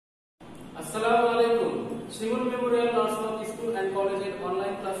আসসালামু আলাইকুম। শিমুল Memorial nursing school and কলেজের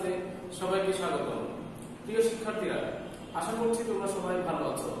অনলাইন ক্লাসে সবাইকে স্বাগতম। প্রিয় শিক্ষার্থীরা, আশা করছি তোমরা সবাই ভালো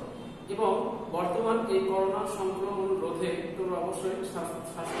আছো এবং বর্তমান এই করোনা সংক্রমণ রোধে তোমরা অবশ্যই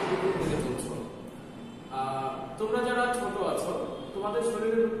স্বাস্থ্যবিধি মেনে চলছো। তোমরা যারা ছোট আছো তোমাদের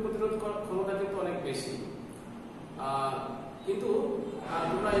শরীরের প্রতিরোধ ক্ষমতা কিন্তু অনেক বেশি, কিন্তু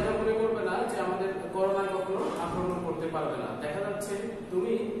তোমরা এটা মনে করবে না যে আমাদের করোনা কখনো আক্রমণ করতে পারবে না। দেখা যাচ্ছে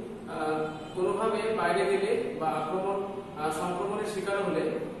তুমি কোনোভাবে বাইরে গেলে বা সংক্রমণের শিকার হলে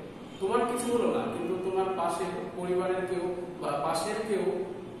তোমার কিছু হলো না, কিন্তু তোমার পাশে পরিবারের কেউ বা পাশের কেউ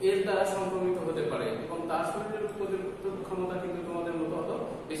এর দ্বারা সংক্রমিত হতে পারে এবং তার শরীরের প্রতিরোধ ক্ষমতা কিন্তু তোমাদের মতো অত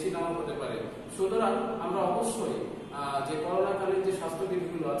বেশি নাও হতে পারে। সুতরাং আমরা অবশ্যই যে করোনাকালীন যে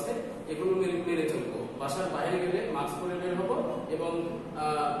স্বাস্থ্যবিধিগুলো আছে এগুলো মেনে চলবো। বাসার বাইরে গেলে মাস্ক পরে বের হবো এবং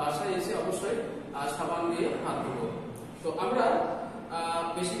বাসায় এসে অবশ্যই সাবান দিয়ে হাত ধোবো। তো আমরা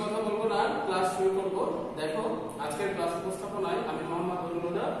বেশি কথা বলবো না, ক্লাস শুরু করব। দেখো, আজকের ক্লাস উপস্থাপনায় আমি মোহাম্মদ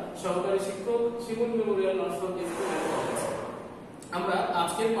নুরুল্লাহ, সহকারী শিক্ষক, শিমুল Memorial nursing school and college. আমরা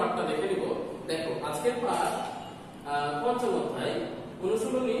আজকের পাঠটা দেখে নিব। দেখো, আজকের পাঠ পঞ্চম অধ্যায়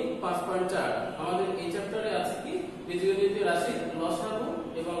অনুশীলনী 5.4। আমাদের এই চ্যাপ্টারে আছে কি বীজগণিত রাশি লসাগু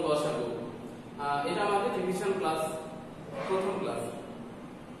এবং গসাগু। এটা আমাদের রিভিশন ক্লাস, প্রথম ক্লাস।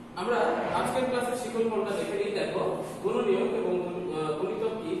 আমরা আজকের ক্লাসের শিক্ষণফলটা দেখে নিই। দেখো, গুণনীয়ক এবং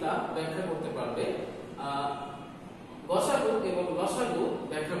গণিতক কি তা ব্যাখ্যা করতে পারবে, গসাগু এবং লসাগু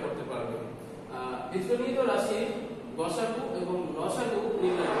ব্যাখ্যা করতে পারবে, বীজগণিত রাশির গসাগু এবং লসাগু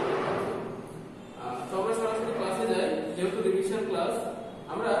নির্ণয় করতে পারবে। তো আমরা সরাসরি ক্লাসে যাই, যেহেতু রিভিশন ক্লাস।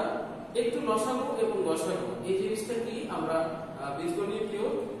 আমরা একটু লসাগু এবং গসাগু এই জিনিসটা কি, আমরা বীজগণিতীয়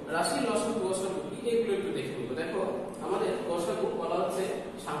রাশির লসাগু গসাগু কি এগুলো একটু দেখে নিব। দেখো, আমাদের গসাগু বলা হচ্ছে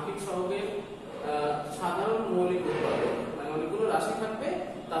সাংখ্যিক সহগের সাধারণ মৌলিক উৎপাদক, মানে অনেকগুলো রাশি থাকবে,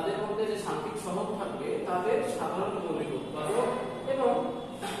 তাদের মধ্যে যে সাংখ্যিক সহগ থাকবে তাদের সাধারণ মৌলিক উৎপাদক এবং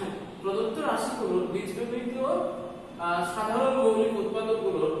প্রদত্ত রাশিগুলোর বীজগণিতীয় সাধারণ মৌলিক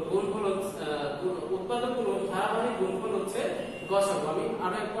উৎপাদকগুলোর গুণফল, উৎপাদকগুলোর ধারাবাহিক গুণফল হচ্ছে গসাগু। আমি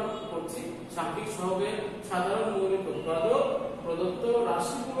আরো একবার করছি, সাংখ্যিক সহগের সাধারণ মৌলিক উৎপাদক, প্রদত্ত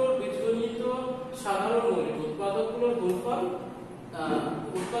রাশিগুলোর বীজগণিত সাধারণ মৌলিক উৎপাদকগুলোর গুণফল,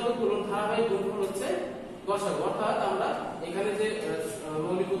 উৎপাদকগুলোর ধারাবাহিক গুণফল হচ্ছে গসাগু। অর্থাৎ আমরা এখানে যে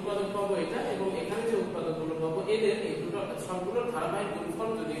মৌলিক উৎপাদক পাবো এটা এবং এখানে যে উৎপাদকগুলো পাবো এদের এই দুটো সবগুলোর ধারাবাহিক গুণফল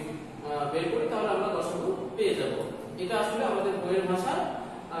যদি বের করি তাহলে আমরা গসাগু পেয়ে যাব। এটা আসলে আমাদের বইয়ের ভাষা।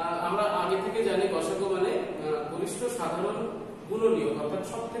 আমরা আগে থেকে জানি গসাগু মানে গরিষ্ঠ সাধারণ গুণনীয়ক, অর্থাৎ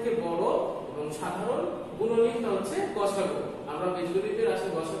সব থেকে বড় এবং সাধারণ গুণনীয়কটা হচ্ছে গসাগু। আমরা বীজগণিতের রাশি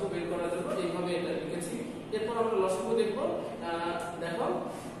গসাগু বের করার জন্য এইভাবে এটা লিখেছি। এরপর আমরা লসাগু দেখব। দেখো,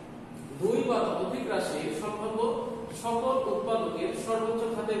 দুই বা ততোধিক রাশির সম্ভাব্য সকল উৎপাদকের সর্বোচ্চ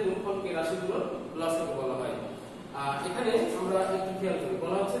ঘাতের গুণফলকে রাশিগুলোর লসাগু বলা হয়। এখানে আমরা একটু খেয়াল করি,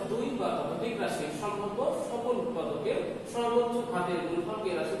 বলা হচ্ছে দুই বা ততোধিক রাশির সম্ভাব্য সকল উৎপাদকের সর্বোচ্চ ঘাতের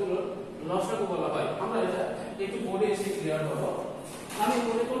গুণফলকে রাশিগুলোর লসাগু বলা হয়। আমরা এটা একটু বোর্ডে এসে ক্লিয়ার করব। আমি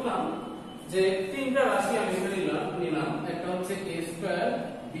মনে করলাম যে তিনটা রাশি আমি এখানে নিলাম। একটা হচ্ছে a স্কয়ার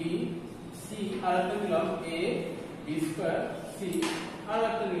b c, আর একটা নিলাম a b স্কয়ার c, আর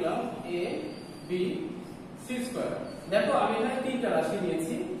একটা নিলাম a b c স্কয়ার। দেখো, আমি এখানে তিনটা রাশি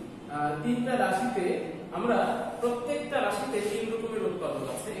নিয়েছি। তিনটা রাশিতে আমরা প্রত্যেকটা রাশিতে তিন রকমের উৎপাদক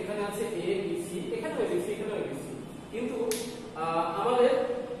আছে। এখানে আছে a b c, এখানে a b c, এখানে a b c। কিন্তু আমাদের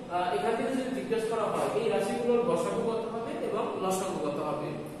এখান থেকে যদি জিজ্ঞাসা করা হয় এই রাশিগুলোর গসাগু কত হবে এবং লসাগু কত হবে,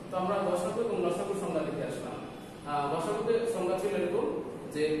 তো আমরা গসাগু এবং লসাগু সংজ্ঞা লিখে আসলাম। গসাগুতে সংজ্ঞা ছিল এরকম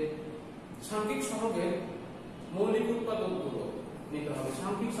যে সাংখ্যিক সহগের মৌলিক উৎপাদকগুলো নিতে হবে।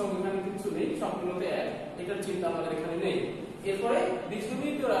 সাংখ্যিক সহগ এখানে কিছু নেই, সবগুলোতে এক, এটার চিন্তা আমাদের এখানে নেই। এরপরে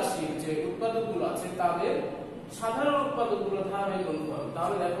বীজগণিত রাশির যে উৎপাদকগুলো আছে তাদের সাধারণ উৎপাদকগুলো ধারাবাহিক গুণফল।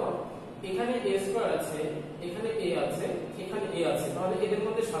 তাহলে দেখো, এখানে a স্কয়ার আছে, এখানে a আছে, এখানে a আছে, তাহলে এদের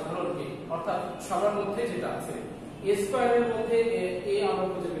মধ্যে সাধারণ কি, অর্থাৎ সবার মধ্যে যেটা আছে a স্কয়ারের মধ্যে a আমরা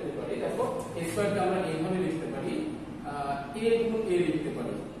খুঁজে পেতে পারি। দেখো, a স্কয়ারকে আমরা এইভাবে লিখতে পারি, a গুণ a লিখতে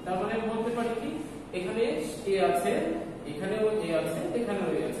পারি। তার মানে বলতে পারি কি, এখানে a আছে, এখানেও a আছে, এখানেও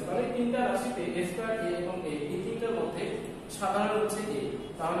a আছে, তাহলে তিনটা রাশিতে a স্কয়ার, a এবং a, এই তিনটার মধ্যে সাধারণ হচ্ছে a।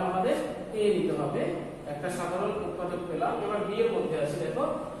 তাহলে আমাদের a নিতে হবে, একটা সাধারণ উৎপাদক পেলাম। এবার b এর মধ্যে আছে, দেখো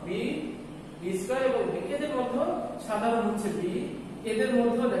b স্কয়ার এবং b, এদের মধ্যে সাধারণ হচ্ছে b, এদের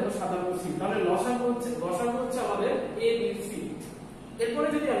মধ্যে দেখো সাধারণ c। তাহলে লসাগু হচ্ছে আমাদের a b c। এরপরে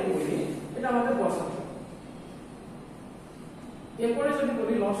যদি আমি বলি এটা আমাদের গসাগু। এরপরে যদি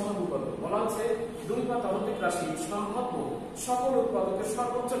বলি লসাগু কত, বলা হচ্ছে দুই বা ততোধিক রাশির সম্ভাব্য সকল উৎপাদকের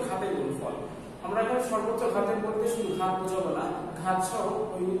সর্বোচ্চ ঘাতের গুণফল। আমরা এখানে সর্বোচ্চ ঘাতের বলতে শুধু ঘাত বোঝাবো না, ঘাত সহ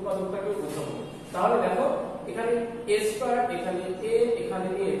ওই উৎপাদকটাকে বোঝাবো। তাহলে দেখো এখানে a স্কয়ার, এখানে a, এখানে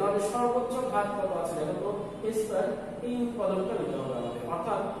a, তাহলে সর্বোচ্চ ঘাত কত আছে দেখো তো a স্কয়ার। এই উৎপাদকটা নিতে হবে আমাদের।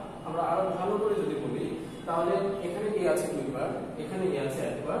 অর্থাৎ আমরা আরো ভালো করে যদি বলি তাহলে এখানে a আছে দুইবার, এখানে a আছে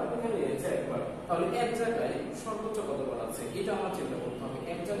একবার, এখানে a আছে একবার, তাহলে এক জায়গায় সর্বোচ্চ কতবার আছে এটা আমার চিন্তা করতে হবে।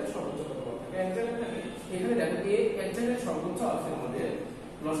 এক জায়গায় সর্বোচ্চ কতবার থাকে, এক জায়গায় থাকে এখানে দেখো a এক জায়গায় সর্বোচ্চ আছে আমাদের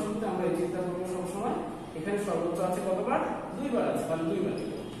লসাগুতে আমরা এই চিন্তা করব সব সময়। এখানে সর্বোচ্চ আছে কতবার, দুইবার আছে, তাহলে দুইবার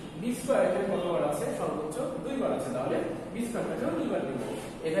দিব। b স্কয়ার এখানে কতবার আছে, সর্বোচ্চ দুইবার আছে, তাহলে b স্কয়ারটাও দুইবার দিব।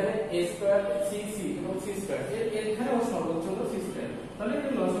 এখানে a স্কয়ার, c এবং c স্কয়ার এখানেও সর্বোচ্চ হলো c স্কয়ার, তাহলে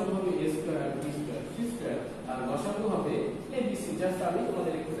এর লসাগু হবে a square, b square, c square, আর লসাগু হবে abc। জাস্ট আমি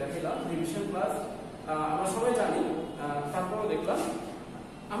তোমাদের একটু দেখালাম রিভিশন ক্লাস, আমরা সবাই জানি, তারপরে দেখলাম।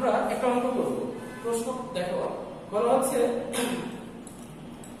 আমরা একটা অঙ্ক করব। প্রশ্ন দেখো বলা হচ্ছে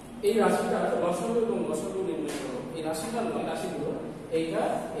এই রাশিটার লসাগু এবং গসাগু নির্ণয় করো। এই রাশিটা নয়, রাশিগুলো এইটা,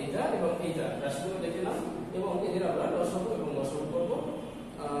 এইটা এবং এইটা রাশিগুলো দেখে নাও এবং এদের আমরা লসাগু এবং গসাগু করব।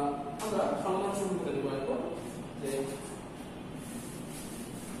 আমরা সমাধান শুরু করে দেব এখন। যে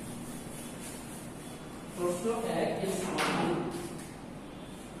প্রশ্ন 1 এর সমাধান।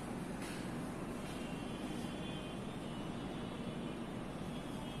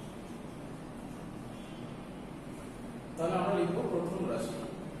 তাহলে আমরা লিখব প্রথম রাশি।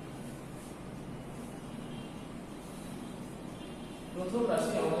 প্রথম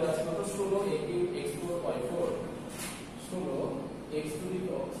রাশি আমাদের আছে কত, 16 a cube x4 y4, 16 x to the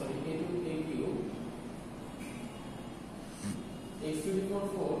power a two a cube x to the power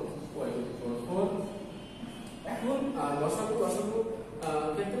 4 y to the পাওয়ার 4। এখন গসাগু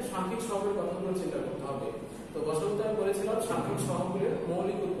ক্ষেত্রে সাংখ্যিক সহগের কথাগুলো চিন্তা করতে হবে। তো গসাগুতে আমি বলেছিলাম সাংখ্যিক সহগের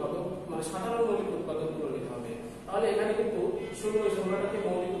মৌলিক উৎপাদক মানে সাধারণ মৌলিক উৎপাদকগুলো নিতে হবে। তাহলে এখানে কিন্তু 16টাকে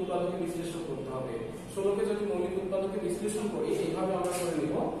মৌলিক উৎপাদকে বিশ্লেষণ করতে হবে। 16কে যদি মৌলিক উৎপাদকে বিশ্লেষণ করি এইভাবে আমরা করে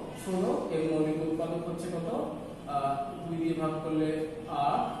নিব, 16 এর মৌলিক উৎপাদক হচ্ছে কত, 2 দিয়ে ভাগ করলে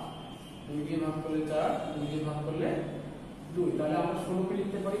 8, 2 দিয়ে ভাগ করলে 4, 2 দিয়ে ভাগ করলে 2। তাহলে আমরা 16কে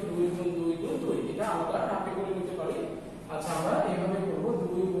লিখতে পারি 2 গুণ 2 গুণ 2, এটা আলাদা হাতে করে নিতে পারি। আচ্ছা আমরা এইভাবে করব,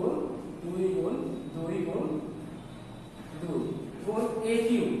 2 গুণ 2 গুণ 2 গুণ 2 গুণ a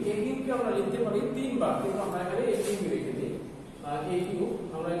কিউব। a কিউবকে আমরা লিখতে পারি 3 বার, কিন্তু আমরা এখানে a কিউব রেখে দিই। a কিউব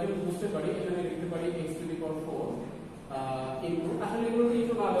আমরা এখানে বুঝতে পারি, এখানে লিখতে পারি x to the power 4 into, আসলে এগুলো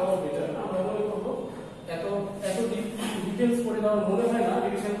একটু না দেওয়া বেটার। আমরা মনে করব এত ডিটেইলস করে দেওয়া মনে হয় না,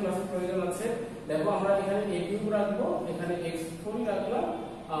 রিভিশন ক্লাসের প্রয়োজন আছে। দেখো আমরা এখানে a কিউব রাখবো, এখানে x4 রাখলাম,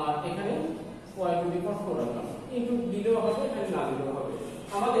 আর এখানে y টু দি পাওয়ার 4 রাখলাম। ইনটু দিলেও হবে, এখানে না দিলেও হবে।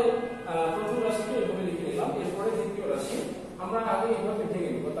 আমাদের প্রথম রাশিকে এভাবে লিখে নিলাম। এরপরে দ্বিতীয় রাশি আমরা আগে এইভাবে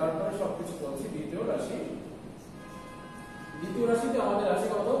ভেঙে নিব, তারপরে সবকিছু বলছি। দ্বিতীয় রাশি, দ্বিতীয় রাশিতে আমাদের আছে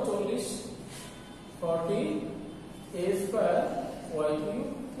কত, 40 40 a square y cube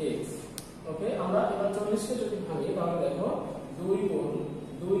x। ওকে, আমরা এবার 40 কে যদি ভাঙি তাহলে দেখো 2 গুণ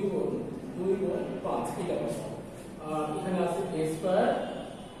 2 গুণ 2 গুণ 5 এটা বসে। আর এখানে আছে a square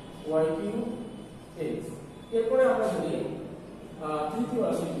y cube x। এরপরে আমরা যদি তৃতীয়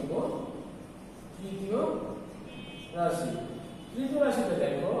রাশি লিখব, তৃতীয় রাশি। তৃতীয় রাশিতে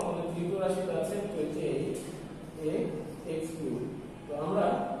দেখো আমাদের তৃতীয় রাশিতে আছে 28 a x কিউব। তো আমরা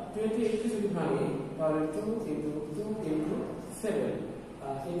 28 কে যদি ভাঙি তাহলে 2 into 2 into 7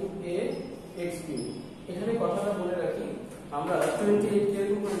 into a x cube. এখানে কথাটা বলে রাখি, আমরা 28 কে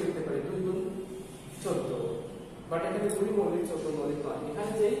এরকম করে লিখতে পারি 2 গুণ 14, বাট এখানে 2 মৌলিক 14 মৌলিক নয়।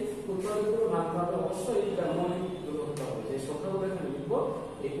 এখানে যে উৎপাদকগুলো ভাগ হবে অবশ্যই এটা মৌলিক দুটো হতে হবে। যে সংখ্যাগুলো এখানে লিখবো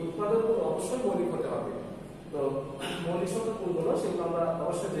এই উৎপাদকগুলো অবশ্যই মৌলিক হতে হবে। তো মৌলিক সংখ্যা কোনগুলো সেগুলো আমরা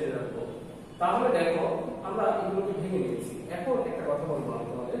অবশ্যই জেনে রাখবো। তাহলে দেখো আমরা এগুলোকে ভেঙে নিয়েছি। এখন একটা কথা বলবো আমি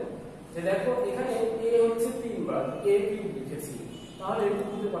তোমাদের, যে দেখো এখানে a হচ্ছে 3 বার, a কিউব লিখেছি, তাহলে এটা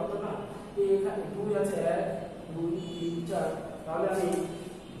বুঝতে পারতো না a এখানে 2 আছে 1 2 3 4, তাহলে আমি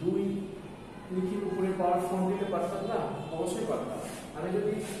 2 লিখে উপরে পাওয়ার 4 দিতে পারতাম না? অবশ্যই পারতাম। আমি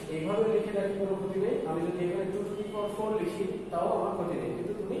যদি এইভাবে লিখে রাখি কোনো ক্ষতি নেই, আমি যদি এখানে 2 টু দি পাওয়ার 4 লিখি তাও আমার ক্ষতি নেই।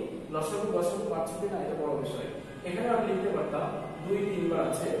 কিন্তু তুমি লসাগু গসাগু পাচ্ছ কিনা এটা বড় বিষয়। এখানে আমি লিখতে পারতাম 2 3 বার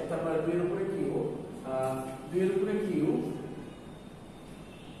আছে, তারপর 2 এর উপরে কিউব, 2 এর উপরে কিউব,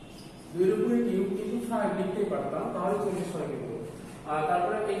 2 এর উপরে কিউব কিন্তু 5 লিখতে পারতাম, তাহলে 40 হয় কিন্তু। আর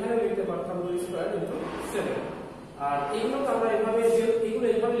তারপরে এখানে লিখতে পারতাম 2 স্কয়ার ইনটু 7। আর এগুলো আমরা এইভাবে যে এগুলো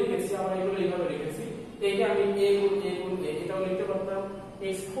এইভাবে লিখেছি, আমরা এগুলো এইভাবে লিখেছি। এইটা আমি a গুণ a গুণ a এটাও লিখতে পারতাম।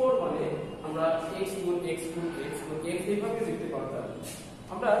 x4 মানে আমরা x গুণ x গুণ x গুণ x এইভাবে লিখতে পারতাম।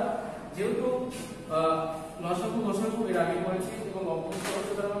 আমরা যেহেতু লসাগু গসাগু এর আগে পড়েছি এবং অভ্যস্ত,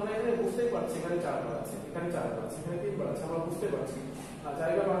 সুতরাং আমরা এখানে বুঝতেই পারছি এখানে 4 বার আছে, এখানে 4 বার আছে, এখানে 3 বার আছে, আমরা বুঝতে পারছি।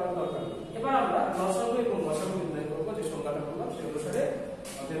 জায়গা বাড়ানোর দরকার নেই। এবার আমরা লসাগু এবং গসাগু নির্ণয় করব, যে সংখ্যাটা বললাম সেই অনুসারে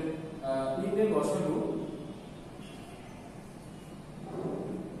আমাদের নির্ণয় গসাগু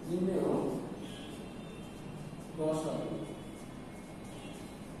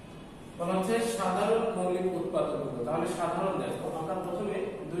বলা হচ্ছে সাধারণ মৌলিক উৎপাদকগুলো। তাহলে সাধারণ দেখো, আমরা প্রথমে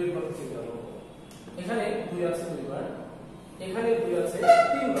 2 এর কথা চিন্তা করব। এখানে 2 আছে 2 বার, এখানে 2 আছে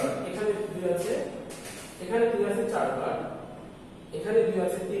 3 বার, এখানে 2 আছে, এখানে 2 আছে 4 বার, এখানে 2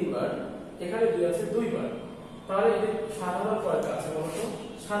 আছে 3 বার, এখানে 2 আছে 2 বার। তাহলে এদের সাধারণ কয়টা আছে বলতো?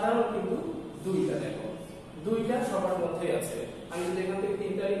 সাধারণ কিন্তু 2টা। দেখো 2টা সবার মধ্যেই আছে। আমি যদি এখান থেকে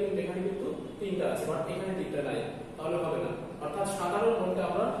 3টা নিই, কিন্তু এখানে কিন্তু 3টা আছে, বাট এখানে 3টা নাই, তাহলে হবে না। অর্থাৎ সাধারণ বলতে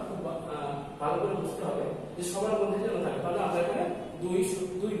আমরা খুব ভালো করে বুঝতে হবে যে সবার মধ্যে যেন থাকে। তাহলে আমরা এখানে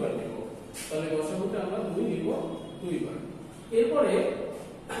 2 বার নিব। তাহলে গসাগুটা আমরা 2 নিব 2 বার। এরপরে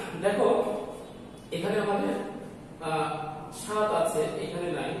দেখো এখানে আমাদের 7 আছে, এখানে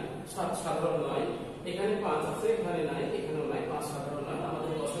নাই, 7 সাধারণ নয়। এখানে 5 আছে, এখানে নাই, এখানেও নাই, 5 সাধারণ নয়।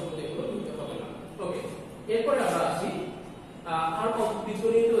 আমাদের গসাগু এগুলো নিতে হবে না। ওকে, এরপরে আমরা আসি আর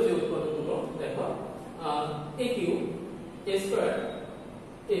বীজগণিত যে উৎপাদকগুলো। দেখো a cube a square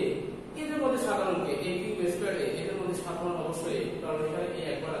a, এদের মধ্যে সাধারণ কে? a cube a square a, এদের মধ্যে সাধারণ অবশ্যই a, কারণ এখানে a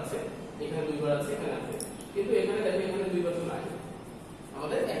একবার আছে, এখানে 2 বার আছে, এখানে আছে। কিন্তু এখানে দেখো এখানে 2 বার তো নাই,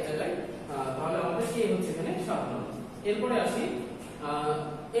 আমাদের এক জায়গায়। তাহলে আমাদের কি হচ্ছে এখানে সাধারণ। এরপরে আসি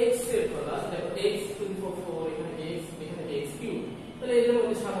x এর কথা। দেখো x টু দি পাওয়ার 4, এখানে x, এখানে x কিউব। তাহলে এদের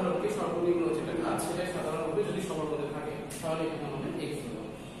মধ্যে সাধারণ কি? সর্বনিম্ন যেটা কাজ সেটা সাধারণ হবে যদি সবার মধ্যে থাকে, তাহলে এখানে আমাদের x হলো।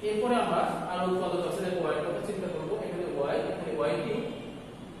 এরপরে আমরা আরো উৎপাদক আছে, দেখো y এর কথা চিন্তা করব। এখানে y, এখানে y কিউব,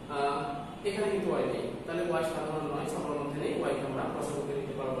 এখানে কিন্তু y নেই, তাহলে y সাধারণ নয়, সবার মধ্যে নেই, y কে আমরা গসাগুতে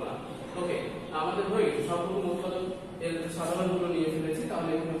নিতে পারবো না। ওকে, আমাদের হয়ে গেছে সবগুলো উৎপাদক এর সাধারণগুলো নিয়ে ফেলেছি। তাহলে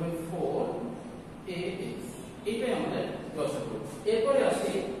এখানে হবে 4ax, এটাই আমাদের গসাগু। এরপরে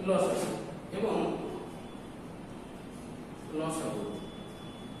আসি লসাগু এবং লসাগু।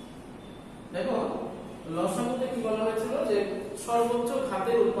 দেখো লসাগুতে কি বলা হয়েছিল যে সর্বোচ্চ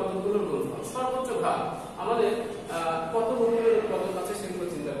ঘাতের উৎপাদকগুলোর গুণফল। সর্বোচ্চ ঘাত আমাদের কত রকমের উৎপাদক আছে সেগুলো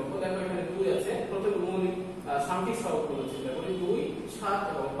চিন্তা করবো। দেখো এখানে 2 আছে, প্রথম মৌলিক সাংখ্যিক সহগগুলো চিন্তা করি, 2, 7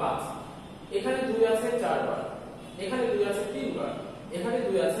 এবং 5। এখানে 2 আছে 4 বার, এখানে 2 আছে 3 বার, এখানে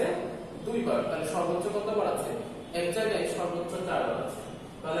 2 আছে 2 বার। তাহলে সর্বোচ্চ কত বার আছে? এক জায়গায় সর্বোচ্চ 4 বার আছে,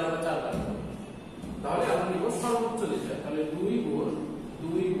 তাহলে আমরা 4 বার নিব। তাহলে আমরা নিব সর্বোচ্চ যেটা, তাহলে 2 গুণ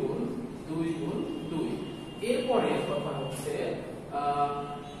 2 গুণ 2 গুণ 2। এরপরে কথা হচ্ছে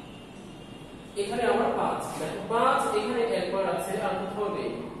এখানে আবার 5। দেখো 5 এখানে একবার আছে আর কোথাও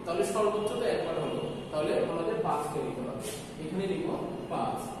নেই, তাহলে সর্বোচ্চ তো একবার হলো, তাহলে আমাদের 5 কে নিতে হবে। এখানে নিব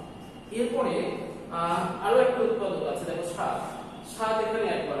 5। এরপরে আরো একটা উৎপাদক আছে, দেখো 7। 7 এখানে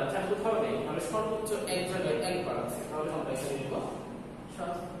একবার আছে আর কোথাও নেই, তাহলে সর্বোচ্চ এক জায়গায় একবার আছে, তাহলে আমরা এখানে নিব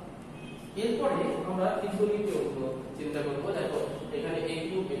 7। এরপরে আমরা বীজগণিতগুলো চিন্তা করব। দেখো এখানে a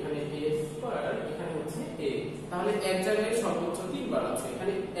কিউব, এখানে a স্কয়ার, এখানে হচ্ছে a। তাহলে এক জায়গায় সর্বোচ্চ 3 বার আছে,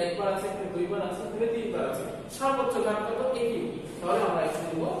 এখানে একবার আছে, এখানে 2 বার আছে, এখানে 3 বার আছে। সর্বোচ্চ ঘাত কত? a cube. তাহলে আমরা এখানে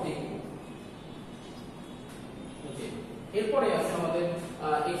নিব a কিউব। ওকে, এরপরে আছে আমাদের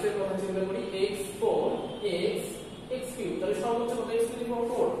x এর কথা চিন্তা করি, x4 x কিউব। তাহলে সর্বোচ্চ কত? x টু দি পাওয়ার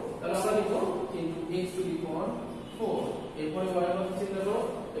 4। তাহলে আমরা নিব কিন্তু x টু দি পাওয়ার 4। এরপরে y এর কথা চিন্তা করো,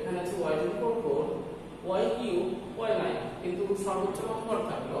 এখানে আছে y to the power 4, y cube, y নাই, কিন্তু সর্বোচ্চ কতবার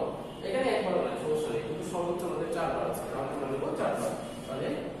থাকলো? এখানে একবার নাই, সমস্যা নেই, কিন্তু সর্বোচ্চ আমাদের 4 বার আছে, তাহলে আমরা নেব 4 বার। তাহলে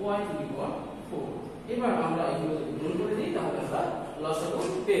y টু দি পাওয়ার 4। এবার আমরা এগুলো যদি গুণ করে দিই তাহলে আমরা লসাগু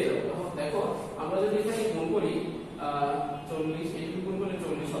পেয়ে যাব। দেখো আমরা যদি এখানে গুণ করি 40, এই গুণ করলে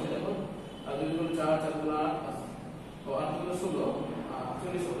 40 হবে। দেখো 2 গুণ 4, 4 গুণ 8, ও 8 গুণ 16,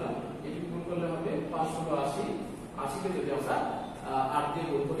 40 হবে। এই গুণ করলে হবে 5 × 80। 80 কে যদি আমরা 8 দিয়ে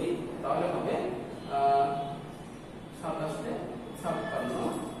গুণ করি তাহলে হবে 27 তে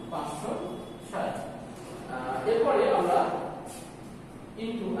 56, 560। এরপরে আমরা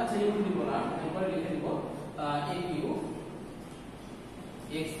ইনটু, আচ্ছা ইনটু দিব না, এরপরে লিখে দিব a cube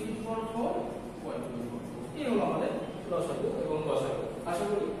x to the power 4 y to the পাওয়ার 4। এই হলো আমাদের লসাগু এবং গসাগু। আশা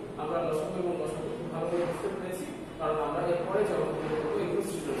করি আমরা লসাগু এবং গসাগু খুব ভালোভাবে বুঝতে পেরেছি, কারণ আমরা এরপরে যখন এগুলো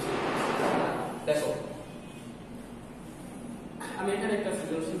সৃজনশীল। দেখো আমি এখানে একটা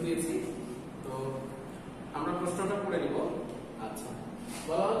সৃজনশীল দিয়েছি, তো আমরা প্রশ্নটা পড়ে নিব। আচ্ছা,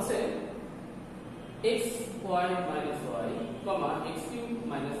 বলা হচ্ছে x y minus y, x cube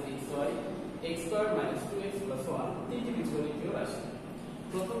minus xy, x squared minus 2x plus 1 তিনটি বীজগণিতীয় রাশি।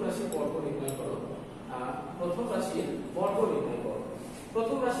 প্রথম রাশির বর্গ নির্ণয় করো। প্রথম রাশির বর্গ নির্ণয় করো।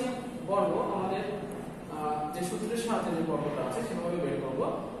 প্রথম রাশির বর্গ আমাদের যে সূত্রের সাহায্যে যে বর্গটা আছে সেভাবে বের করব।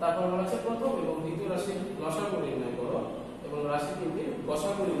 তারপর বলা আছে প্রথম এবং দ্বিতীয় রাশির লসাগু নির্ণয় করো, এবং রাশি তিনটির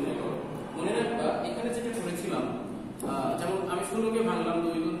গসাগু নির্ণয় করো। মনে রাখবা এখানে যেটা করেছিলাম, যেমন আমি 16 কে ভাঙলাম 2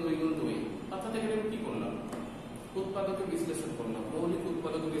 গুণ 2 গুণ 2, অর্থাৎ এখানে আমি কি করলাম, উৎপাদকে বিশ্লেষণ করলাম, মৌলিক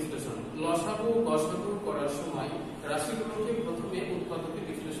উৎপাদক বিশ্লেষণ। লসাগু গসাগু করার সময় রাশিগুলোকে প্রথমে উৎপাদকে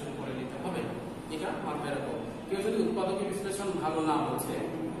বিশ্লেষণ করে নিতে হবে, এটা মাথায় রাখো। কেউ যদি উৎপাদকে বিশ্লেষণ ভালো না বোঝে,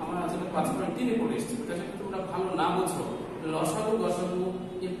 আমরা আসলে 5.3 পড়ে এসেছি, এটা যদি তোমরা ভালো না বোঝো, লসাগু গসাগু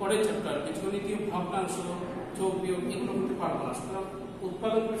এর পরের চ্যাপ্টার বীজগণিতীয় ভগ্নাংশ যোগ বিয়োগ এগুলো করতে পারবো না। সুতরাং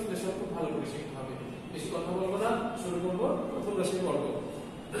উৎপাদক বিশ্লেষণ খুব ভালো করে শিখতে হবে। বেশি কথা বলবো না, শুরু করবো প্রথম রাশির বর্গ।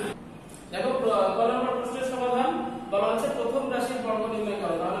 দেখো ক নম্বর প্রশ্নের সমাধান বলা হচ্ছে প্রথম রাশির বর্গ নির্ণয়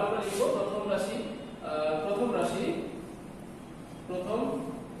করো। তাহলে আমরা লিখব প্রথম রাশি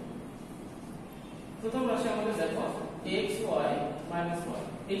আমাদের দেখো x y minus y,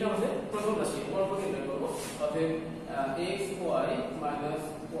 এটা আমাদের প্রথম রাশি বর্গ নির্ণয় করব। অতএব x y minus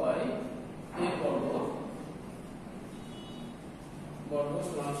y এর বর্গ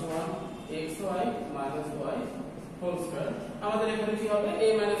সমান x y minus y whole square. আমাদের এখানে কি হবে, a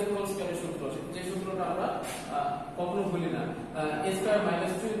minus b হোল স্কয়ারের সূত্র, যে সূত্রটা আমরা কখনো ভুলি না, a square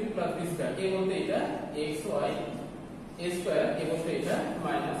minus 2b plus b square. a বলতে এটা xy, a স্কয়ার a বলতে এটা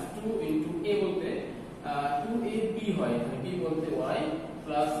minus 2 into a বলতে 2ab হয়, এখানে b বলতে y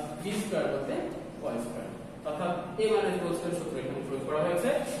plus b স্কয়ার বলতে y স্কয়ার, অর্থাৎ a minus b whole square সূত্র এখানে প্রয়োগ করা হয়েছে।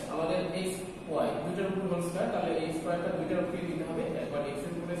 আমাদের x y দুইটার উপর হোল স্কয়ার, তাহলে এই স্কয়ারটা দুইটার উপরে দিতে হবে, একবার x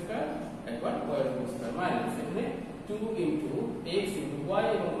এর উপর স্কয়ার একবার y এর উপর স্কয়ার, মাইনাস এখানে 2 into x into y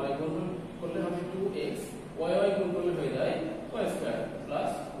এবং y গুণ করলে হবে 2x, y গুণ করলে হয়ে যায় y square plus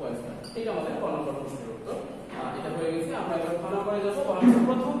y square. এটা আমাদের ক নম্বর প্রশ্নের উত্তর। এটা হয়ে গেছে। আমরা এবার খ নম্বরে যাব,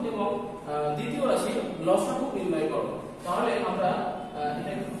 প্রথম এবং দ্বিতীয় রাশির লসাগু নির্ণয় করো। তাহলে আমরা এটা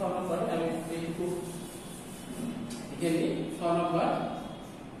একটু খ নম্বর, আমি এইটুকু লিখে নিই। খ নম্বর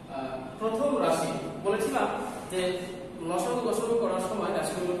প্রথম রাশি বলেছিলাম যে লসাগু গসাগু করার সময়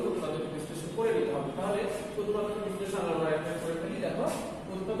রাশিগুলোকে উৎপাদক বিশ্লেষণ করে নিতে হবে। তাহলে উৎপাদক বিশ্লেষণ আমরা একটা করে ফেলি। দেখো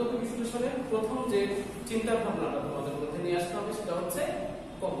উৎপাদক বিশ্লেষণের প্রথম যে চিন্তা ভাবনাটা তোমাদের মধ্যে নিয়ে আসতে হবে সেটা হচ্ছে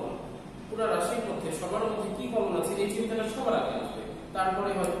কমন। পুরো রাশির মধ্যে সবার মধ্যে কি কমন আছে এই চিন্তাটা সবার আগে আসবে, তারপরে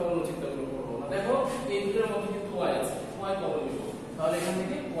হয়তো অন্য চিন্তাগুলো করবো না। দেখো এই দুটোর মধ্যে কিন্তু y আছে, y কমন নিব, তাহলে এখান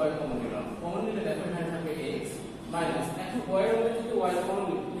থেকে y কমন নিলাম। কমন নিলে দেখো এখানে থাকবে x মাইনাস, এখন y এর মধ্যে কিন্তু y কমন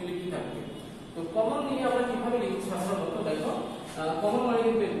নিলে কি থাকবে, তো কমন নিয়ে আমরা কিভাবে লিখব সাধারণত। দেখো কমন মানে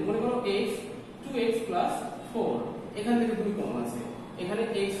কিন্তু মনে করো x 2x plus 4, এখান থেকে 2 কমন আছে, এখানে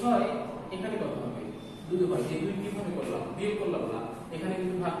x হয়, এখানে কত হবে 2 হয়। এই 2 কিভাবে করলাম, বিয়োগ করলাম না, এখানে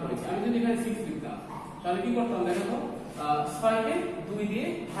কিন্তু ভাগ করেছি। আমি যদি এখানে 6 লিখতাম তাহলে কি করতাম, দেখো 6 কে 2 দিয়ে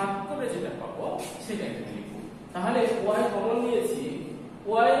ভাগ করে যেটা পাবো সেটা এখানে লিখব। তাহলে y কমন নিয়েছি,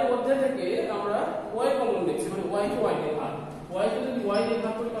 y এর মধ্যে থেকে আমরা y কমন নিয়েছি, মানে y কে y দিয়ে ভাগ, y কে যদি y দিয়ে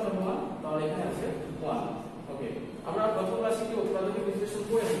ভাগ করি কত হবে, তাহলে এখানে আছে 1। ওকে, আমরা প্রথম রাশিকে উৎপাদকে বিশ্লেষণ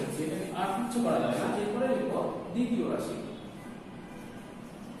করে ফেলেছি, এটাকে আর কিছু করা যাবে না। এরপরে লিখব দ্বিতীয় রাশি।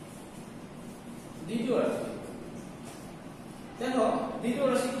 দেখো দ্বিতীয়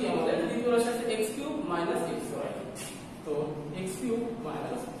রাশি কি আমাদের, দ্বিতীয় রাশি আছে x³ xy। তো x³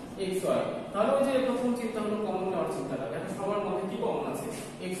 xy, তাহলে ওই যে প্রথম চিন্তা হলো কমন নেওয়ার চিন্তাটা। দেখো সবার মধ্যে কি কমন আছে,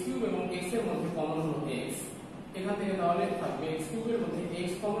 x³ এবং x এর মধ্যে কমন হলো x, এখান থেকে তাহলে থাকবে x³ এর মধ্যে x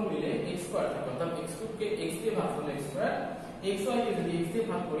কমন নিলে x² থাকবে, অর্থাৎ x³ কে x দিয়ে ভাগ করলে x², xy কে যদি x দিয়ে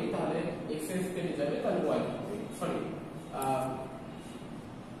ভাগ করি তাহলে x এর কেটে যাবে, তাহলে y থাকবে। সরি,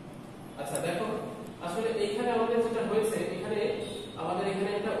 আচ্ছা দেখো আসলে এইখানে আমাদের যেটা হয়েছে, এখানে আমাদের এখানে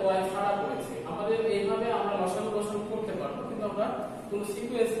একটা y ছাড়া পড়েছে। আমাদের এইভাবে আমরা লসাগু গসাগু করতে পারবো, কিন্তু আমরা কোনো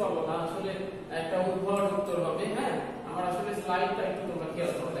সিকোয়েন্স পাবো না, আসলে একটা উদ্ভট উত্তর হবে। হ্যাঁ, আমার আসলে স্লাইডটা একটু তোমরা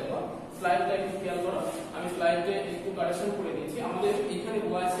খেয়াল করো। দেখো স্লাইডটা একটু খেয়াল করো, আমি স্লাইডে একটু কারেকশন করে দিয়েছি। আমাদের এখানে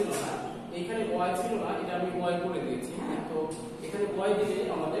y ছিল না, এখানে y ছিল না, এটা আমি y করে দিয়েছি। হ্যাঁ, তো এখানে y দিলে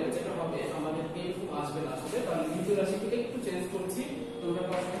আমাদের যেটা হবে, আমাদের এইটুকু আসবে না আসলে, কারণ দ্বিতীয় রাশিকে একটু চেঞ্জ করছি। তোমরা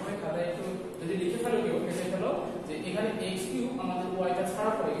কষ্ট করে খাতায় একটু যদি লিখে ফেলো, কেউ লিখে ফেলো যে এখানে x³ আমাদের y-টা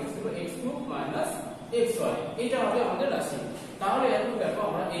ছাড়া পড়ে গেছিল, x³ xy, এটা হবে আমাদের রাশি। তাহলে এখন দেখো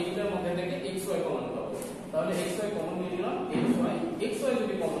আমরা এই দুটোর মধ্যে থেকে xy কমন পাবো, তাহলে xy কমন নিয়ে নিলাম, xy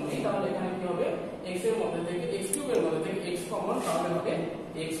যদি কমন নিই তাহলে এখানে কি হবে, x এর মধ্যে থেকে x³ এর মধ্যে থেকে x কমন, তাহলে হবে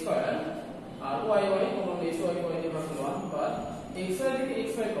x² আর y কমন, xy দিয়ে ভাগ করলে 1, বা xy থেকে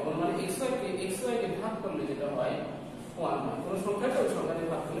xy কমন মানে xy কে ভাগ করলে যেটা হয় 1 হয়, কোন সংখ্যাকে ওই সংখ্যাতে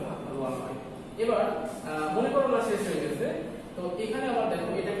ভাগ করলে 1 হয়। এবার মনে করো না শেষ হয়ে গেছে, তো এখানে আবার দেখো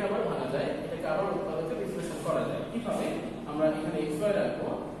এটাকে আবার ভাঙা যায়, এটাকে আবার উৎপাদকে বিশ্লেষণ করা যায়। কিভাবে, আমরা এখানে x² রাখবো,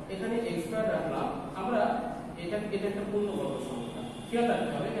 এখানে x² রাখলাম, আমরা এটা একটা পূর্ণবর্গ সংখ্যা, খেয়াল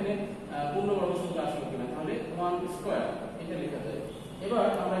রাখতে হবে এখানে পূর্ণবর্গ সংখ্যা আসবে কিনা, তাহলে 1² এটা লেখা যায়। এবার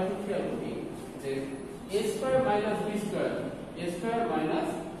আমরা একটু খেয়াল করি যে a square minus b square, a square minus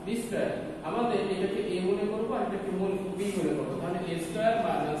b square, আমাদের এটাকে a মনে করব আর এটাকে b মনে করব। তাহলে a স্কয়ার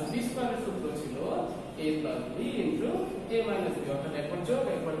মাইনাস b স্কয়ারের সূত্র ছিল a plus b into a minus b, অর্থাৎ একবার যোগ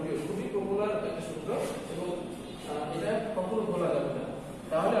একবার বিয়োগ, খুবই পপুলার একটা সূত্র এবং এটা কখনো ভোলা যাবে না।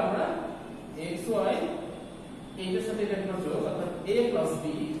 তাহলে আমরা xy এইটার সাথে এটা একটা যোগ, অর্থাৎ a প্লাস b,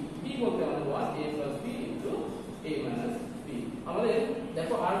 b বলতে আমরা 1 a plus b into a minus b। আমাদের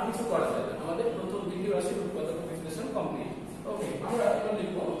দেখো আর কিছু করা যায় না, আমাদের প্রথম দ্বিতীয় রাশির উৎপাদক বিশ্লেষণ কমপ্লিট। ওকে, আমরা এবার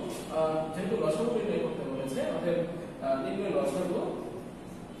লিখব, যেহেতু লসাগু নির্ণয় করতে বলেছে, আমাদের নির্ণয় লসাগু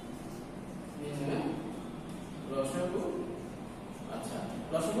আচ্ছা,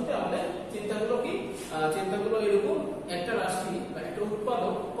 লসাগুতে আমাদের চিন্তাগুলো কি? চিন্তাগুলো এরকম, একটা রাশি বা একটা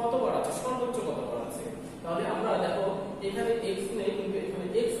উৎপাদক কতবার আছে, সর্বোচ্চ কতবার আছে। তাহলে আমরা দেখো এখানে x নেই কিন্তু এখানে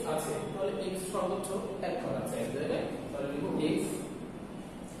x আছে, তাহলে x সর্বোচ্চ একবার আছে এক জায়গায়, তাহলে লিখব x।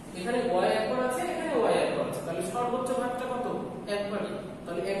 এখানে y একবার আছে, এখানে y একবার আছে, তাহলে সর্বোচ্চ ভাগটা কত? একবারই,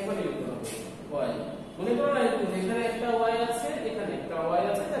 তাহলে একবারই লিখতে হবে y। মনে করো না এখানে একটা y আছে, এখানে একটা y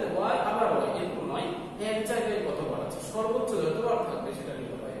আছে, তাহলে y আবার y, এরকম নয়, এক জায়গায় কতবার আছে, সর্বোচ্চ যতবার থাকবে সেটা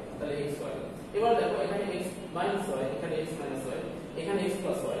লিখতে হয়, তাহলে x y। এবার দেখো এখানে x মাইনাস y, এখানে x মাইনাস y, এখানে x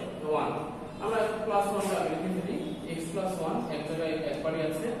প্লাস y 1, আমরা প্লাস 1 টা আগে লিখে দিই, x প্লাস 1 এক জায়গায় একবারই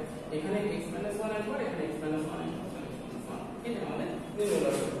আছে, এখানে x মাইনাস 1 একবার, এখানে x মাইনাস 1 একবার, এটা আমাদের নির্ণয়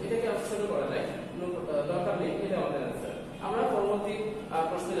লসাগু। এটাকে অপশন করা যায়, দরকার নেই, এটা আমাদের आंसर। আমরা পরবর্তী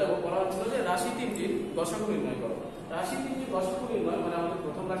প্রশ্নে যাব, বলা হচ্ছে যে রাশি তিনটির গসাগু নির্ণয় করো। রাশি তিনটির গসাগু নির্ণয় মানে আমাদের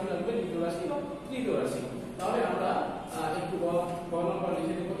প্রথম রাশি লাগবে, দ্বিতীয় রাশি বা তৃতীয় রাশি। তাহলে আমরা একটু গ নম্বর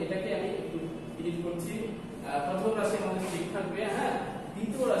লিখে দেব, এটাকে আমি একটু এডিট করছি। প্রথম রাশি আমাদের ঠিক থাকবে, হ্যাঁ।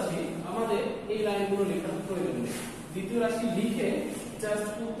 দ্বিতীয় রাশি আমাদের এই লাইনগুলো লেখার প্রয়োজন নেই, দ্বিতীয় রাশি লিখে জাস্ট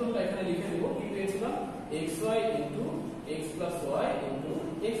উত্তরটা এখানে লিখে দেব। কি পেয়েছিলাম? xy into x plus y into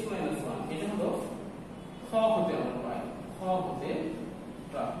x minus 1, এটা হলো খ হতে আমরা পাই, খ হতে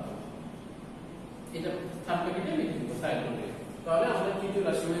প্রাপ্ত। এটা থাকবে কেটে লিখে দেব সাইড নোটে। তাহলে আমাদের তৃতীয়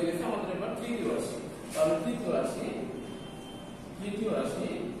রাশি হয়ে গেছে, আমাদের এবার তৃতীয় রাশি। তাহলে তৃতীয় রাশি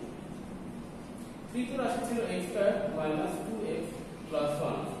ছিল x square minus 2x plus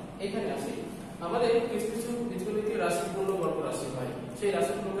 1। এখানে আসি, আমাদের কিছু বীজগণিতীয় রাশি পূর্ণবর্গ রাশি হয়, সেই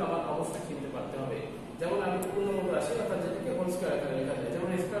রাশিগুলোকে আমার অবশ্যই চিনতে পারতে হবে। যেমন আমি পূর্ণবর্গ রাশি, অর্থাৎ যেটাকে হোল স্কয়ার আকারে লেখা যায়, যেমন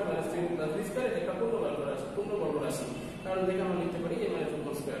x square minus 3 plus b square, এটা একটা পূর্ণবর্গ রাশি, কারণ দেখে আমরা লিখতে পারি a মাইনাস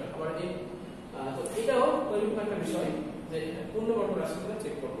হোল স্কয়ার। আবার তো এটাও ওইরকম একটা বিষয় যে পূর্ণবর্গ রাশিগুলো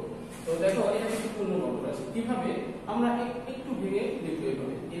চেক করব। তো দেখো এটা কিন্তু পূর্ণবর্গ রাশি, কিভাবে আমরা একটু ভেঙে লিখব,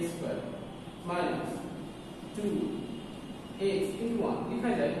 এভাবে a square minus 2x into 1 লেখা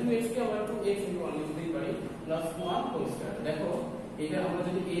যায়, 2x কে আমরা 2x into 1 লিখতেই পারি, প্লাস 1 হোল স্কয়ার। দেখো এটা আমরা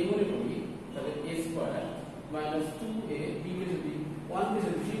যদি a মনে করি, তাহলে a square minus 2a, b কে যদি 1 কে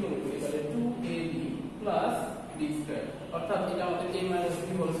যদি 3 মনে করি, তাহলে 2ab প্লাস b স্কয়ার, অর্থাৎ এটা আমাদের a মাইনাস b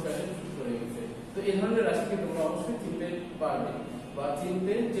হোল স্কয়ারের সূত্র হয়ে গেছে। তো এই ধরনের রাশিকে তোমরা অবশ্যই চিনতে পারবে বা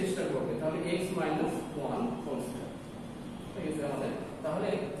চিনতে চেষ্টা করবে। তাহলে x মাইনাস 1 হোল স্কয়ার ঠিক আছে আমাদের। তাহলে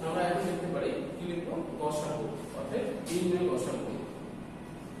আমরা এখন লিখতে পারি কি লিখব? গসাগু, অর্থাৎ নির্ণয়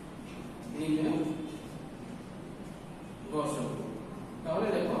গসাগু। তাহলে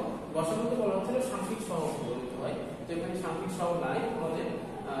দেখো গসাগুতে বলা হচ্ছে সাংখ্যিক সহগ বলতে হয়, তো এখানে সাংখ্যিক সহগ নাই আমাদের।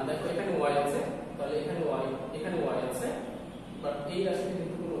 দেখো এখানে y আছে, তাহলে এখানে y আছে, বাট এই রাশিতে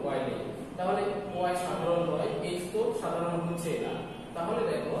কিন্তু কোনো y নেই, তাহলে y সাধারণ নয়, x তো সাধারণ হচ্ছে না। তাহলে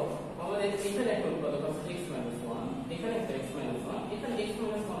দেখো আমাদের এখানে একটা উৎপাদক আছে x মাইনাস 1, এখানে একটা x মাইনাস 1, এখানে x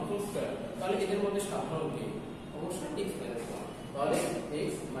মাইনাস 1 হোল স্কয়ার, তাহলে এদের মধ্যে সাধারণ কি? অবশ্যই x মাইনাস 1, তাহলে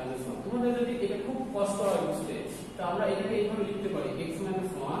x মাইনাস 1। তোমাদের যদি এটা খুব কষ্ট হয় বুঝতে, তো আমরা এটাকে এইভাবে লিখতে পারি x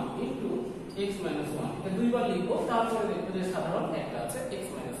minus 1 into x minus 1, এটা দুইবার লিখবো, তারপরে দেখবো যে সাধারণ একটা আছে x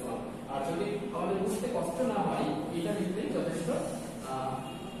মাইনাস 1। আর যদি আমাদের বুঝতে কষ্ট না হয়, এটা লিখলেই যথেষ্ট।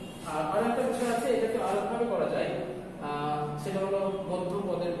 আর একটা বিষয় আছে, এটাকে আরেকভাবে করা যায়, সেটা হলো মধ্য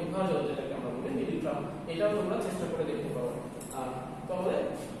পদের বিভাজন, যেটাকে আমরা বলি মিডল টার্ম। এটাও তোমরা চেষ্টা করে দেখতে পারো। তাহলে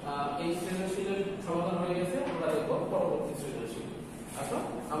এই সৃজনশীলের সমাধান হয়ে গেছে, আমরা দেখব পরবর্তী সৃজনশীল। আচ্ছা,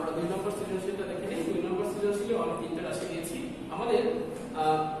 আমরা 2 নম্বর সৃজনশীলটা দেখে নিই। 2 নম্বর সৃজনশীলে আমরা 3টা রাশি দিয়েছি। আমাদের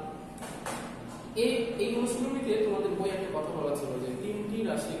এই অনুশীলনীতে তোমাদের বই একটা কথা বলা ছিল যে 3টি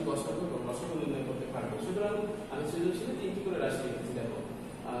রাশির গসাগু এবং লসাগু নির্ণয় করতে পারবে। সুতরাং আমি সৃজনশীলে 3টি করে রাশি লিখেছি। দেখো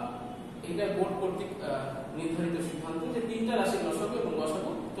এটা বোর্ড কর্তৃক নির্ধারিত সিদ্ধান্ত যে 3টা রাশির লসাগু এবং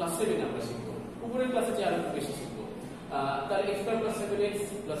গসাগু ক্লাস 7 এ আমরা শিখব, উপরের ক্লাসে যে আরো বেশি শিখব। তাহলে x square plus 7x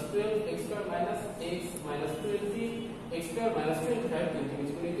plus 12, x square minus x minus 20, x square minus 25, তিনটি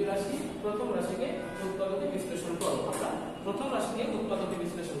বীজগণিতীয় রাশি। প্রথম রাশিকে উৎপাদকে বিশ্লেষণ করব। আমরা প্রথম রাশিকে উৎপাদকে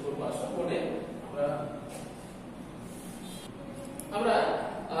বিশ্লেষণ করব। আসো বলে আমরা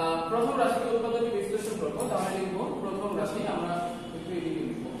প্রথম রাশিকে উৎপাদকে বিশ্লেষণ করব। করব তাহলে লিখব প্রথম রাশি আমরা একটু এদিকে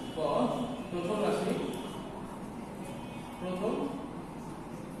লিখব প্রথম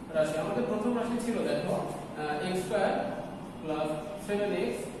রাশি আমাদের প্রথম রাশি ছিল দেখো x square plus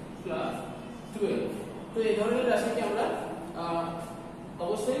 7x plus 12। তো এই ধরনের রাশিকে আমরা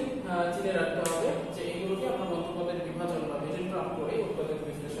অবশ্যই চিনে রাখতে হবে যে এগুলোকে আমরা মধ্যপদের বিভাজন বা মিডল টার্ম করে উৎপাদক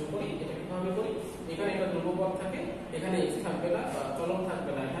বিশ্লেষণ করি। এটা কিভাবে করি, এখানে একটা ধ্রুবপদ থাকে, এখানে x থাকবে না বা চলক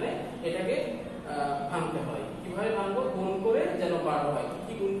থাকবে না, এখানে এটাকে ভাঙতে হয়। কিভাবে ভাঙবো, গুণ করে যেন 12 হয়।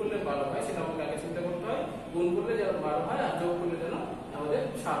 কি গুণ করলে 12 হয় সেটা আমাকে আগে চিন্তা করতে হয়। গুণ করলে যেন 12 হয় আর যোগ করলে যেন আমাদের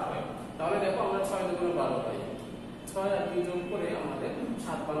 7 হয়। তাহলে দেখো আমরা 6 দুগুণে 12 পাই, 6 আর 2 যোগ করে আমাদের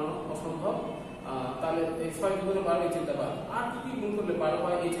 7 বানানো অসম্ভব। তাহলে 6 দুগুণে 12 এই চিন্তা বাদ। আর কি গুণ করলে 12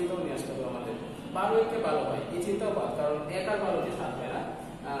 হয় এই চিন্তাও নিয়ে আসতে হবে আমাদের। 12 একে 12 হয় এই চিন্তাও বাদ, কারণ 1 আর 12 কে 7 হয় না।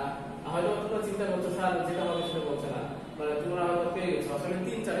 হয়তো তোমরা চিন্তা করছো স্যার যেটা হবে সেটা বলছে না, মানে তোমরা হয়তো পেয়ে গেছো আসলে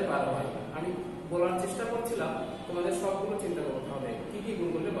 3 4 12 হয়। আমি বলার চেষ্টা করছিলাম তোমাদের সবগুলো চিন্তা করতে হবে কি কি গুণ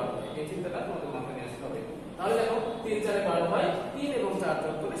করলে 12 হয়, এই চিন্তাটা তোমাদের মাথায় নিয়ে আসতে হবে। তাহলে দেখো 3 4 12 হয়, 3 এবং 4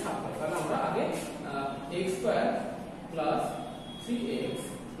 যোগ করলে 7 হয়। তাহলে আমরা আগে x square plus 3x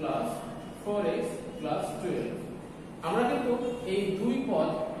plus 4x plus 12, আমরা কিন্তু এই দুই পদ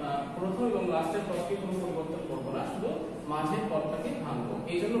প্রথম এবং লাস্টের পদকে কোনো পরিবর্তন করব না, শুধু মাঝের পদটাকে ভাঙবো।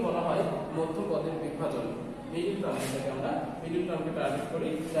 এই জন্য বলা হয় মধ্য পদের বিভাজন, মিডল টার্ম। এটাকে আমরা মিডল টার্মকে টার্গেট করি।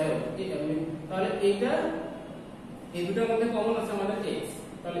 যাই হোক, তাহলে এইটা এই দুটোর মধ্যে কমন আছে আমাদের x,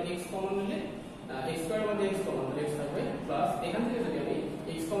 তাহলে x কমন নিলে x স্কয়ার মধ্যে x কমন নিলে x থাকবে প্লাস এখান থেকে যদি আমি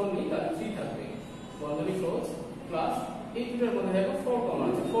x কমন নিই তাহলে 3 থাকবে, বন্ধনী ক্লোজ, প্লাস এই দুটোর মধ্যে দেখো 4 কমন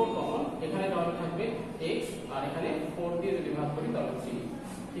আছে, 4 কমন, এখানে তাহলে থাকবে x আর এখানে 4 দিয়ে যদি ভাগ করি তাহলে 3।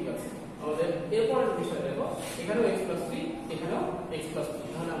 ঠিক আছে, আমাদের এরপরের বিষয় দেখো এখানেও x 3, এখানেও x 3,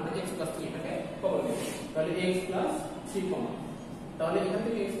 তাহলে আমরা x 3 এটাকে কমন নিই, তাহলে x 3 কমন। তাহলে এখান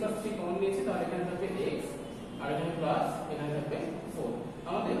থেকে x 3 কমন নিয়েছি, তাহলে এখানে থাকবে x আর এখানে প্লাস, এখানে থাকবে 4।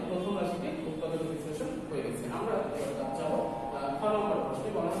 আমাদের প্রথম রাশিকে উৎপাদক বিশ্লেষণ হয়ে গেছে। আমরা এবার যাবো 6 নম্বর প্রশ্নে।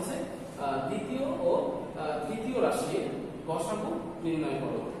 বলা হচ্ছে দ্বিতীয় ও তৃতীয় রাশির গসাগু নির্ণয়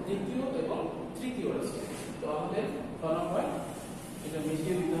করো, দ্বিতীয় এবং তৃতীয় রাশি। তো আমাদের 6 নম্বর, এটা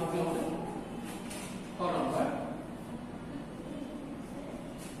মিশিয়ে দিতে হবে আমাদের। 6 নম্বর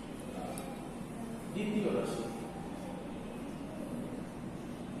দ্বিতীয় রাশি।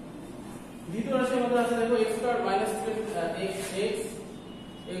 দ্বিতীয় রাশি আমাদের আছে দেখো x square minus x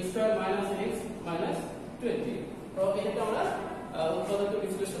square minus x minus 20। তো এটাকে আমরা উৎপাদক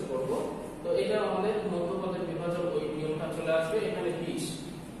বিশ্লেষণ করব। তো এটা আমাদের মধ্যপদের বিভাজন ওই নিয়মটা চলে আসবে। এখানে 20,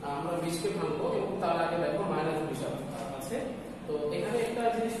 আমরা 20 কে ভাঙবো এবং তার আগে দেখো মাইনাস 20 আছে। তো এখানে একটা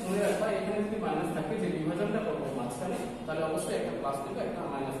জিনিস মনে রাখবা, এখানে যদি মাইনাস থাকে যে বিভাজনটা করবো মাঝখানে, তাহলে অবশ্যই একটা প্লাস দেবো একটা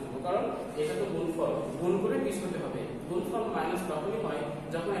মাইনাস দেবো, কারণ এটা তো গুণফল, গুণ করে 20 হতে হবে। গুণফল মাইনাস তখনই হয়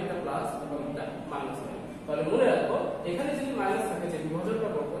যখন একটা প্লাস এবং একটা মাইনাস হয়। তাহলে মনে রাখো এখানে যদি মাইনাস থাকে যে বিভাজনটা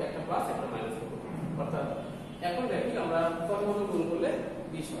করবো একটা প্লাস একটা মাইনাস দেবো। অর্থাৎ এখন দেখি আমরা কত গুণ করলে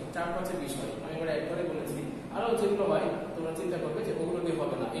 20 হয়, 4 5 20 হয়। আমি এবার একবারে বলেছি, আরো যেগুলো হয় তোমরা চিন্তা করবে যে ওগুলো দিয়ে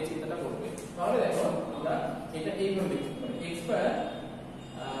হবে না, এই চিন্তাটা করবে। তাহলে দেখো আমরা এটা এইভাবে লিখতে পারি, x স্কয়ার,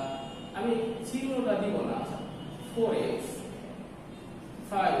 আমি চিহ্নটা দিব না, 4x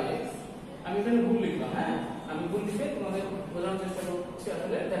 5x, আমি এখানে ভুল লিখলাম। হ্যাঁ, আমি ভুল লিখে তোমাদের বোঝানোর চেষ্টা করছি।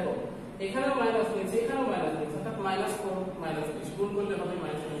 আসলে দেখো এখানেও মাইনাস নিয়েছি, এখানেও মাইনাস নিয়েছি, অর্থাৎ -4 -20 গুণ করলে হবে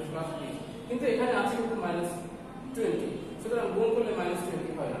 -20, কিন্তু এখানে আছে কিন্তু -20, সুতরাং গুণ করলে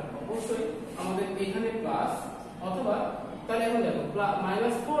 -20 হয় না। অবশ্যই আমাদের এখানে প্লাস অথবা, তাহলে এখন দেখো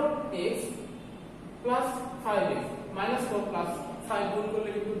 -4x প্লাস 5x, -4 প্লাস 5 গুণ করলে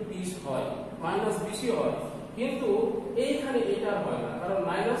কিন্তু 20 হয়, -20 হয়। কিন্তু এইখানে এটা হয় না, কারণ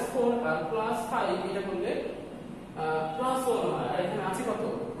 -4 আর +5 এটা করলে +1 হয়, আর এখানে আছে কত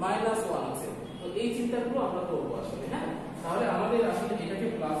 -1 আছে। তো এই চিন্তাগুলো আমরা করবো আসলে। হ্যাঁ, তাহলে আমাদের আসলে এটাকে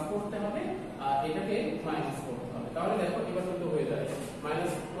প্লাস করতে হবে আর এটাকে মাইনাস করতে হবে। তাহলে দেখো এবার কিন্তু হয়ে যায়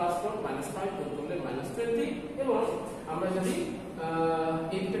 +4 -5 গুণ করলে -20, এবং আমরা যদি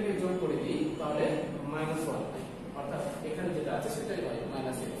এইটাকে যোগ করে দিই তাহলে -1, অর্থাৎ এখানে যেটা আছে সেটাই হয়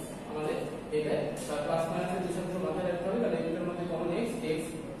 -x। আমাদের এটা প্লাস মাইনাসের দুই সাথে মাথায় রাখতে হবে। তাহলে এটার মধ্যে কমন x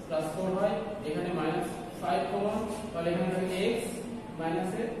 +4 হয়, এখানে -5 কমন, তাহলে এখানে থাকবে x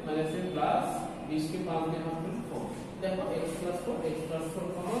মাইনাসের প্লাস 20 কে 5 দিয়ে ভাগ করলে 4। দেখো x + 4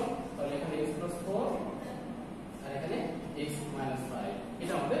 কমন, তাহলে এখানে x + 4 আর এখানে x - 5।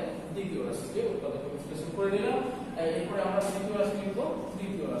 এটা আমাদের দ্বিতীয় রাশিকে উৎপাদক বিশ্লেষণ করে নিলাম। এরপরে আমরা তৃতীয় রাশি লিখব।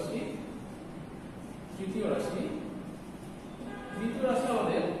 তৃতীয় রাশি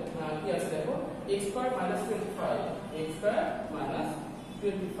আমাদের কি আছে দেখো, x² - 25, x² -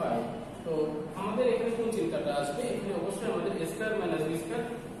 25। তো আমাদের এখানে কোন চিন্তাটা আসবে, এখানে অবশ্যই আমাদের a² - b²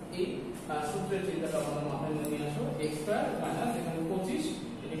 এই সূত্রের চিন্তাটা আমাদের মাথায় নিয়ে আসো। x স্কয়ার মাইনাস এখানে 25,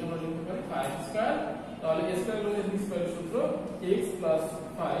 এটাকে আমরা লিখতে পারি 5 স্কয়ার। তাহলে a স্কয়ার মানে b স্কয়ার সূত্র x plus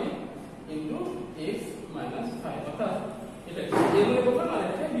 5 into x minus 5, অর্থাৎ এটা a গুণে করব না,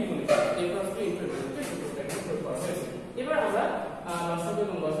 এটা b গুণে করব, a প্লাস b ইনটু এটা সূত্রটাকে প্রয়োগ করা হয়েছে। এবার আমরা লসাগু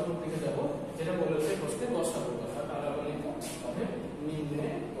এবং গসাগুর দিকে যাব, যেটা বলেছে প্রশ্নে গসাগুর কথা। তাহলে আমরা লিখব অতএব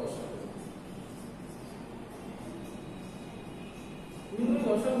নির্ণয় গসাগু। নির্ণয়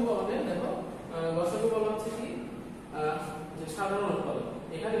গসাগু আমাদের দেখো, গসাগু বলা হচ্ছে কি যে সাধারণ উৎপাদক।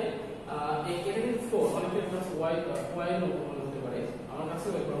 এখানে এটা কিন্তু 4, অনেকে প্লাস y এর উপর হতে পারে, আমার কাছে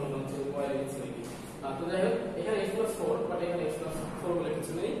ওই প্রমাণ হচ্ছে y এর লিখছি। তো যাই হোক, এখানে x + 4, বাট এখানে x + 4 বলে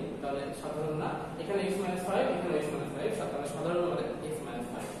কিছু নেই, তাহলে সাধারণ না। এখানে x - 5, এখানে x - 5, সাধারণ মানে x - 5,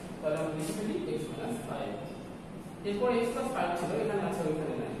 তাহলে আমরা লিখে ফেলি x - 5। এরপর x + 5 ছিল, এখানে আছে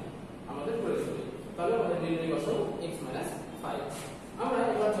ওইখানে নাই, আমাদের প্রয়োজন নেই, তাহলে আমাদের নির্ণয় গসাগু x - 5। আমরা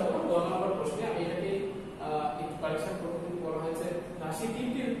এবার যাব 9 নম্বর প্রশ্নে। এটাকে একটু কারেকশন করতে বলা হয়েছে, রাশি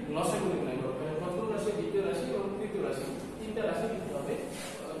তিনটির লসাগু নির্ণয় করো। প্রথম রাশি, দ্বিতীয় রাশি এবং তৃতীয় রাশি, তিনটা রাশি লিখতে হবে।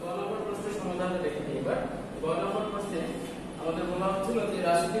 9 নম্বর প্রশ্নের সমাধানটা দেখে নিই এবার। 9 নম্বর প্রশ্নে আমাদের বলা হচ্ছিল যে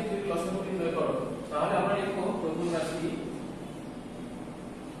রাশি তিনটির লসাগু নির্ণয় করো। তাহলে আমরা লিখব প্রথম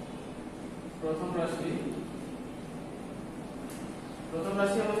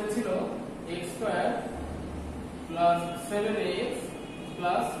রাশি আমাদের ছিল x square plus 7x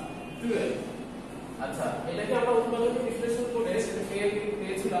plus 12। আচ্ছা, এটাকে আমরা উৎপাদকে বিশ্লেষণ করে সেটা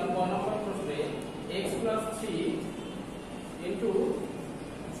পেয়েছিলাম 9 নম্বর প্রশ্নে x plus 3 into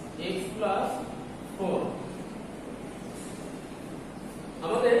x plus 4।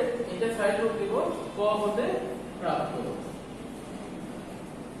 আমাদের এটা সাইড রূপ দেব ক হতে প্রাপ্ত,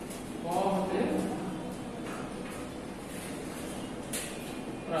 ক হতে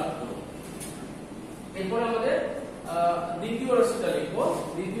প্রাপ্ত। এরপর আমাদের দ্বিতীয় রাশিটা লিখব।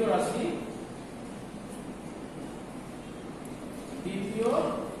 দ্বিতীয়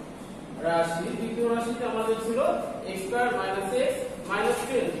রাশিতে আমাদের ছিল x square minus x minus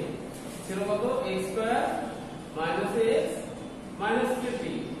 20, ছিল কত x square minus x minus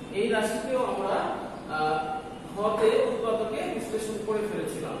 20। এই রাশিকেও আমরা হতে উৎপাদকে বিশ্লেষণ করে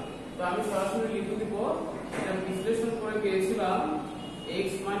ফেলেছিলাম। তো আমি সরাসরি লিখে দিব, এটা বিশ্লেষণ করে পেয়েছিলাম x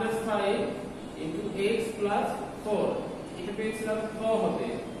 - 5 ইনটু x প্লাস 4। এটা পেয়েছিলাম খ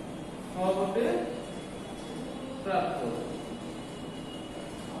হতে প্রাপ্ত।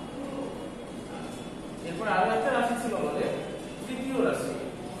 এরপর আরো একটা রাশি ছিল আমাদের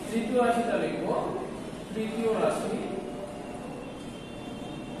তৃতীয় রাশিটা লিখব। তৃতীয় রাশি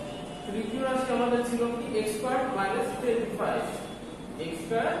আমাদের ছিল কি x square minus 25, x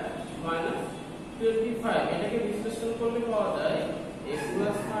square minus 25। এটাকে বিশ্লেষণ করলে পাওয়া যায় x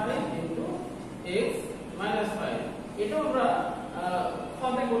plus 5 into x minus 5। এটা আমরা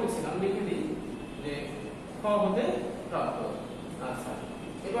খতে বলেছিলাম, লিখে দিই যে খ হতে প্রাপ্ত। আচ্ছা,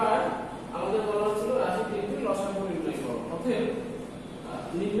 এবার আমাদের বলা হচ্ছিল রাশি তিনটির লসাগু নির্ণয় করো। অতএব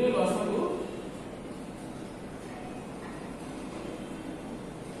নির্ণয় লসাগু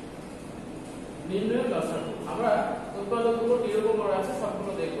আমরা উৎপাদকগুলো কিরকম করা আছে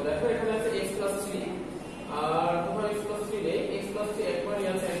সবগুলো দেখব। দেখো এখানে আছে x + 3, আর কোথাও x + 3 নেই, x + 3 একবারই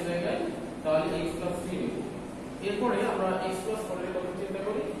আছে এক জায়গায়, তাহলে x + 3 নিব। এরপরে আমরা x + 4 এর কথা চিন্তা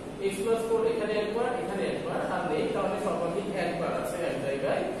করি, x + 4 এখানে একবার এখানে একবার আর নেই, তাহলে সর্বাধিক একবার আছে এক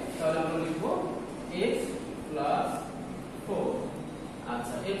জায়গায়, তাহলে আমরা লিখব x + 4।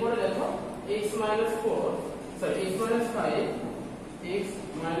 আচ্ছা, এরপরে দেখো x - 5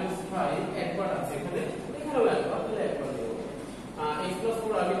 একবার আছে এখানে, এখানেও একবার, তাহলে একবার দেব। x +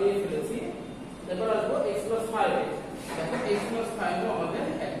 4 আগে নিয়ে ফেলেছি, এবার আসবো x + 5 এ। দেখো x + 5 ও আমাদের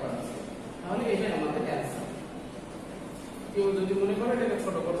একবার আছে, তাহলে এটাই আমাদের অ্যানসার। কেউ যদি মনে করে এটাকে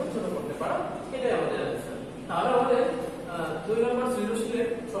ছোট করতে পারো, এটাই আমাদের অ্যানসার। তাহলে আমাদের 2 নম্বর সৃজনশীলের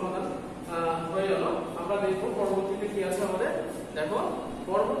সমাধান হয়ে গেল। আমরা দেখব পরবর্তীতে কি আছে আমাদের। দেখো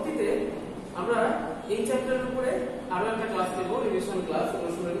পরবর্তীতে আমরা এই চ্যাপ্টারের উপরে আরো একটা ক্লাস দেব, রিভিশন ক্লাস,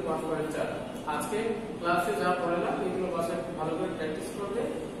 অনুশীলনী 5.4। আজকে ক্লাসে যা পড়ালাম এগুলো বাসায় ভালো করে প্র্যাকটিস করবে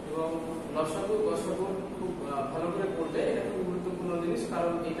এবং লসাগু গসাগু খুব ভালো করে পড়বে। এটা খুব গুরুত্বপূর্ণ জিনিস,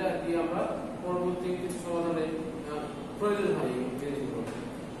 কারণ এটা দিয়ে আমরা পরবর্তী কিছু সমাধানে প্রয়োজন হয় এই জিনিসগুলো।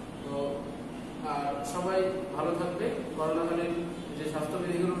 তো সবাই ভালো থাকবে, করোনাকালীন যে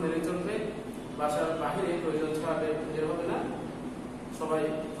স্বাস্থ্যবিধিগুলো মেনে চলবে, বাসার বাহিরে প্রয়োজন ছাড়া বের হবে না। সবাই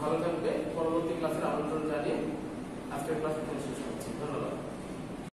ভালো থাকবে। পরবর্তী ক্লাসের আমন্ত্রণ জানিয়ে আজকের ক্লাস এখানে শেষ করছি। ধন্যবাদ।